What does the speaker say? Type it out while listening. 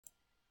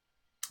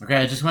Okay,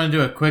 I just want to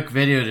do a quick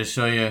video to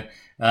show you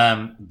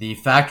the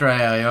factory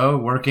I/O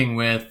working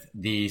with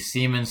the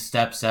Siemens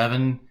Step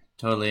 7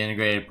 totally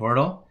integrated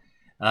portal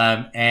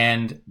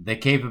and the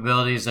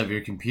capabilities of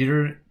your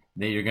computer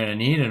that you're going to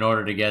need in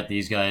order to get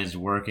these guys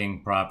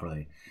working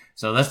properly.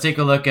 So let's take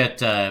a look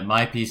at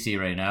my PC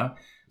right now.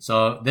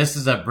 So this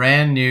is a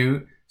brand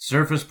new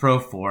Surface Pro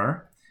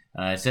 4.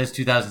 It says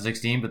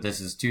 2016, but this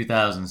is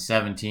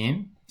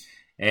 2017.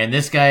 And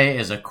this guy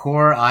is a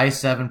Core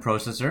i7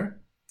 processor.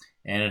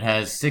 And it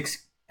has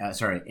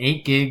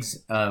 8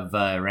 gigs of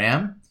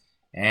RAM,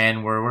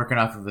 and we're working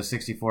off of a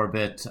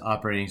 64-bit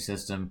operating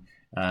system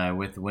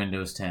with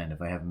Windows 10, if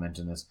I haven't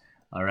mentioned this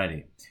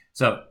already.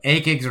 So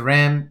 8 gigs of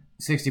RAM,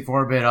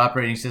 64-bit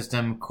operating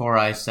system, Core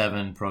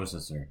i7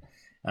 processor.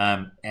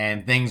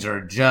 And things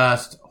are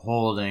just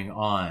holding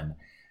on.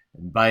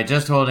 By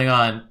just holding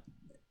on,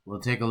 we'll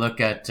take a look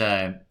at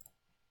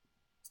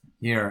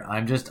here.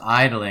 I'm just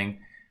idling.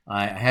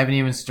 I haven't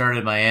even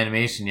started my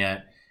animation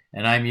yet.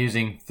 And I'm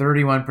using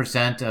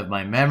 31% of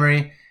my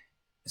memory,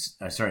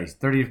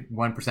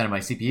 31% of my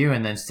CPU,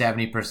 and then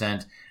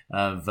 70%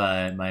 of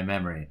my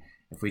memory.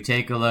 If we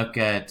take a look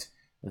at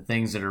the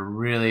things that are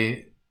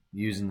really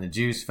using the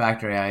juice,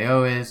 factory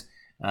I/O is,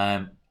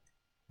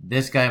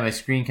 this guy, my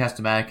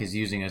Screencast-O-Matic, is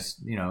using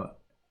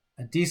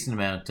a decent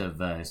amount of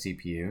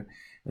CPU.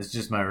 It's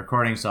just my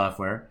recording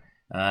software.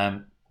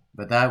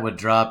 But that would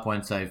drop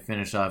once I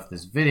finish off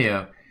this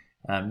video.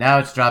 Now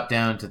it's dropped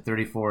down to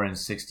 34 and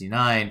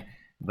 69.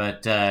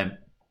 But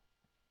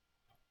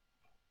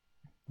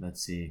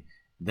let's see.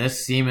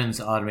 This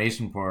Siemens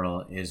automation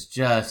portal is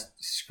just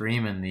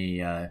screaming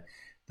the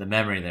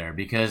memory there,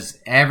 because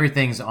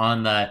everything's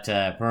on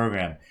that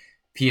program.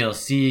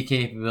 PLC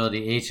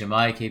capability,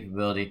 HMI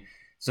capability.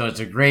 So it's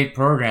a great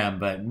program,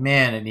 but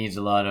man, it needs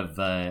a lot of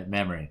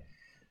memory.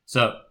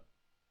 So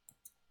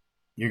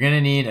you're going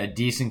to need a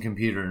decent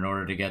computer in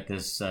order to get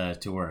this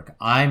to work.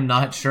 I'm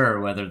not sure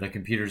whether the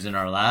computers in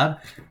our lab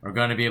are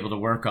going to be able to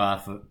work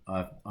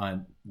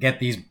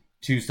get these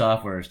two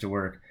softwares to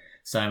work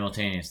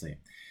simultaneously.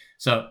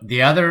 So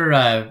the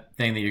other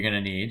thing that you're going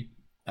to need,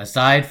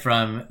 aside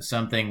from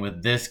something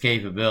with this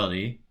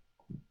capability,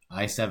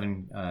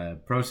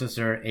 i7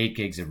 processor, 8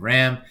 gigs of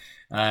RAM,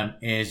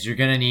 is you're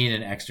going to need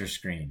an extra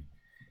screen.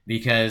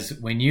 Because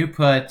when you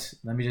put,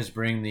 let me just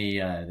bring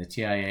the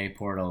TIA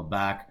portal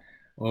back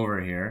over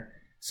here.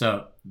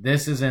 So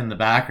this is in the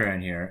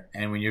background here,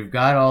 and when you've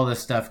got all this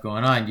stuff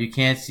going on, you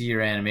can't see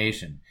your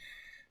animation.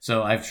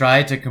 So I've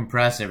tried to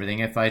compress everything.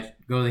 If I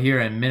go here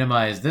and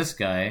minimize this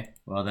guy,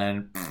 well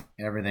then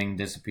everything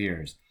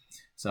disappears.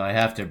 So I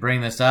have to bring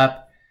this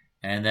up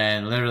and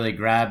then literally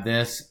grab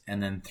this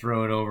and then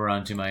throw it over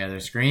onto my other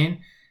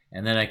screen,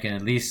 and then I can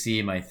at least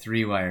see my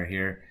 3-wire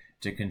here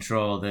to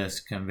control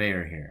this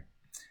conveyor here.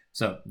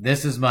 So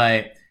this is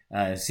my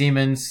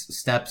Siemens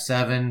Step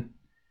 7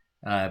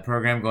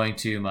 program going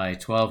to my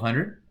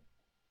 1200,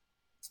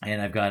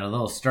 and I've got a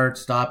little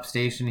start-stop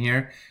station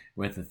here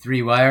with a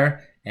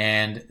 3-wire,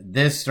 and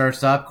this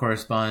start-stop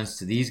corresponds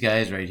to these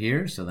guys right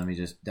here. So let me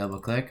just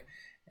double-click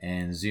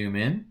and zoom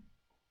in.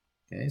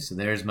 Okay, so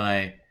there's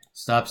my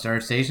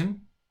stop-start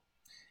station,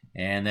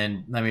 and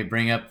then let me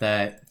bring up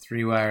that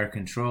 3-wire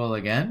control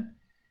again,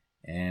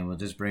 and we'll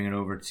just bring it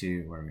over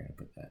to where we're going to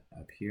put that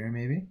up here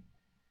maybe.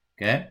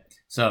 Okay,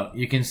 so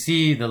you can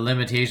see the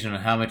limitation on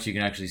how much you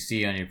can actually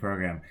see on your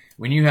program.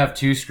 When you have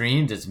 2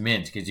 screens, it's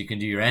mint, because you can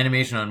do your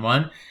animation on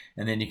one,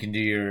 and then you can do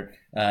your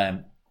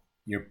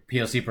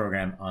PLC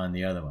program on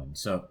the other one.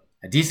 So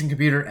a decent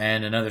computer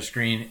and another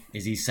screen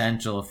is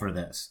essential for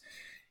this.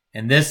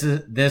 And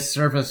this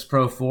Surface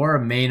Pro 4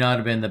 may not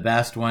have been the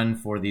best one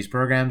for these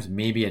programs.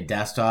 Maybe a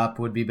desktop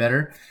would be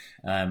better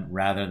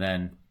rather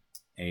than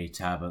a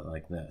tablet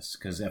like this,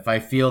 because if I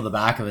feel the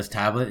back of this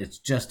tablet, it's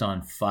just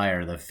on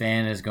fire. The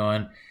fan is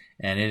going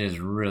and it is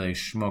really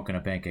smoking a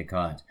pancake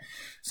hot.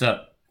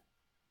 So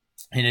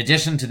in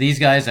addition to these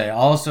guys, I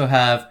also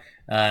have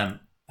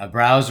a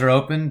browser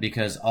open,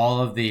 because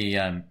all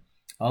the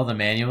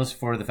manuals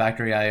for the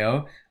factory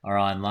I/O are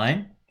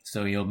online.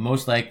 So you'll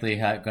most likely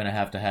going to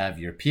have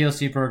your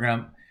PLC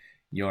program,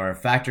 your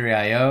factory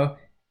I/O,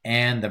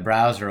 and the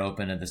browser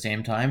open at the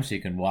same time, so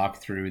you can walk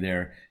through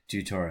their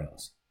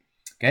tutorials.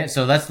 Okay,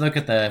 so let's look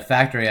at the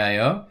factory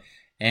I/O,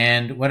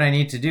 and what I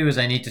need to do is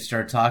I need to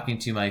start talking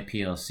to my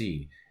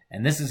PLC.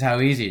 And this is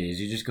how easy it is.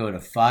 You just go to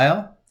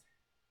File,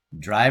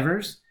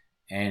 Drivers,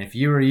 and if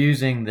you were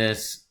using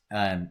this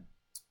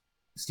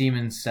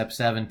Siemens Step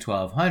 7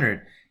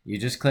 1200, you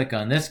just click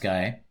on this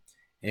guy.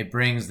 It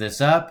brings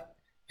this up,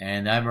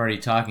 and I'm already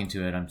talking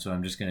to it, so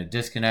I'm just going to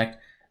disconnect.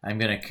 I'm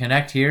going to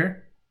connect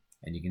here,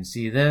 and you can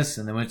see this,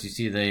 and then once you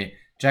see the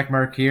check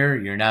mark here,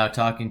 you're now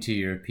talking to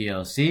your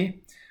PLC.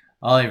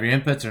 All of your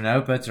inputs and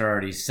outputs are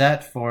already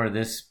set for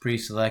this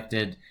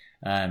pre-selected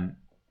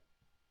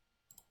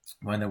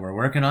one that we're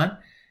working on.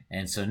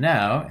 And so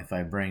now, if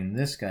I bring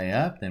this guy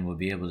up, then we'll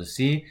be able to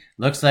see.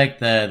 Looks like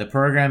the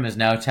program is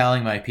now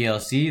telling my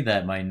PLC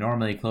that my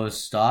normally closed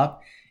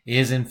stop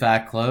is in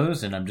fact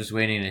closed, and I'm just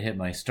waiting to hit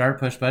my start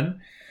push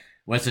button.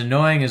 What's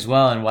annoying as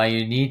well, and why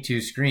you need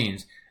 2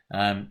 screens,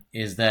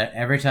 is that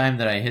every time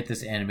that I hit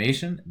this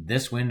animation,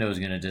 this window is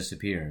going to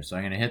disappear. So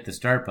I'm going to hit the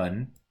start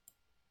button.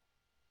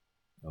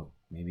 Oh,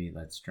 maybe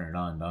let's turn it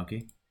on,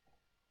 donkey.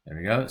 There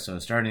we go. So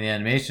starting the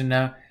animation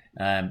now.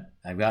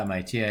 I've got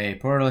my TIA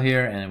portal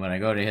here, and when I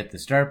go to hit the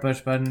start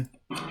push button,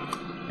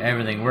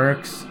 everything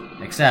works,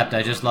 except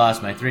I just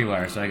lost my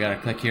 3-wire, so I gotta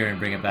click here and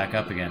bring it back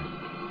up again.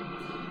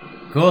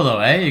 Cool though,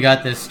 eh? You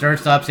got this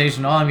start-stop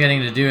station. All I'm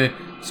getting to do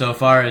so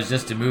far is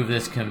just to move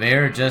this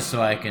conveyor just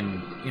so I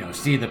can,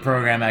 see the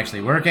program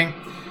actually working.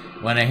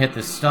 When I hit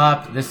the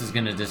stop, this is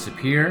gonna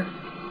disappear,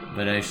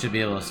 but I should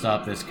be able to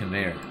stop this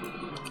conveyor.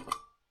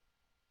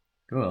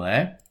 Cool,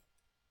 eh?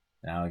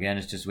 Now again,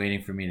 it's just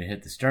waiting for me to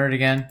hit the start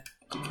again.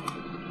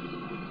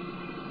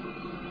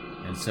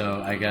 And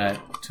so I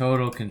got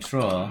total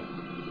control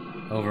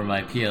over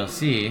my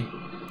PLC,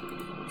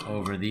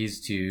 over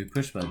these 2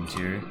 push buttons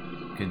here,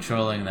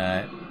 controlling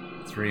that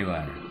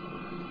 3-wire.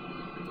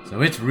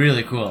 So it's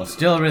really cool.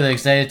 Still really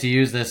excited to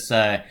use this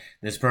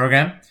this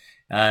program.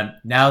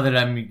 Now that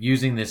I'm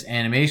using this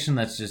animation,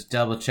 let's just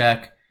double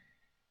check.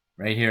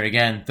 Right here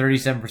again,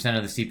 37%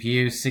 of the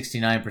CPU,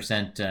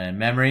 69%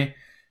 memory.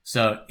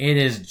 So it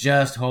is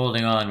just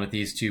holding on with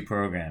these 2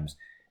 programs.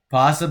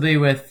 Possibly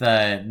with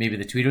maybe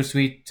the Tweedo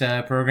Suite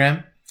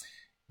program,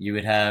 you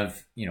would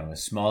have a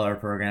smaller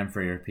program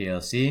for your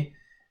PLC,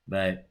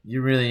 but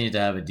you really need to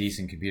have a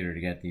decent computer to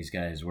get these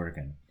guys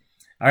working.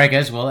 All right,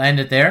 guys, we'll end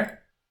it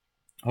there.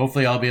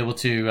 Hopefully, I'll be able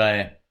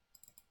to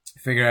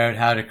figure out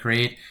how to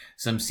create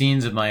some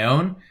scenes of my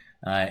own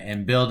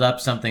and build up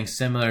something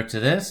similar to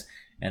this,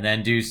 and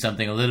then do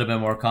something a little bit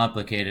more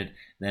complicated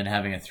than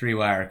having a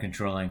 3-wire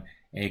controlling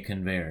a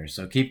conveyor.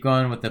 So keep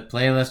going with the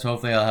playlist.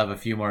 Hopefully, I'll have a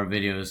few more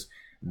videos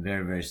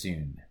very, very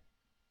soon.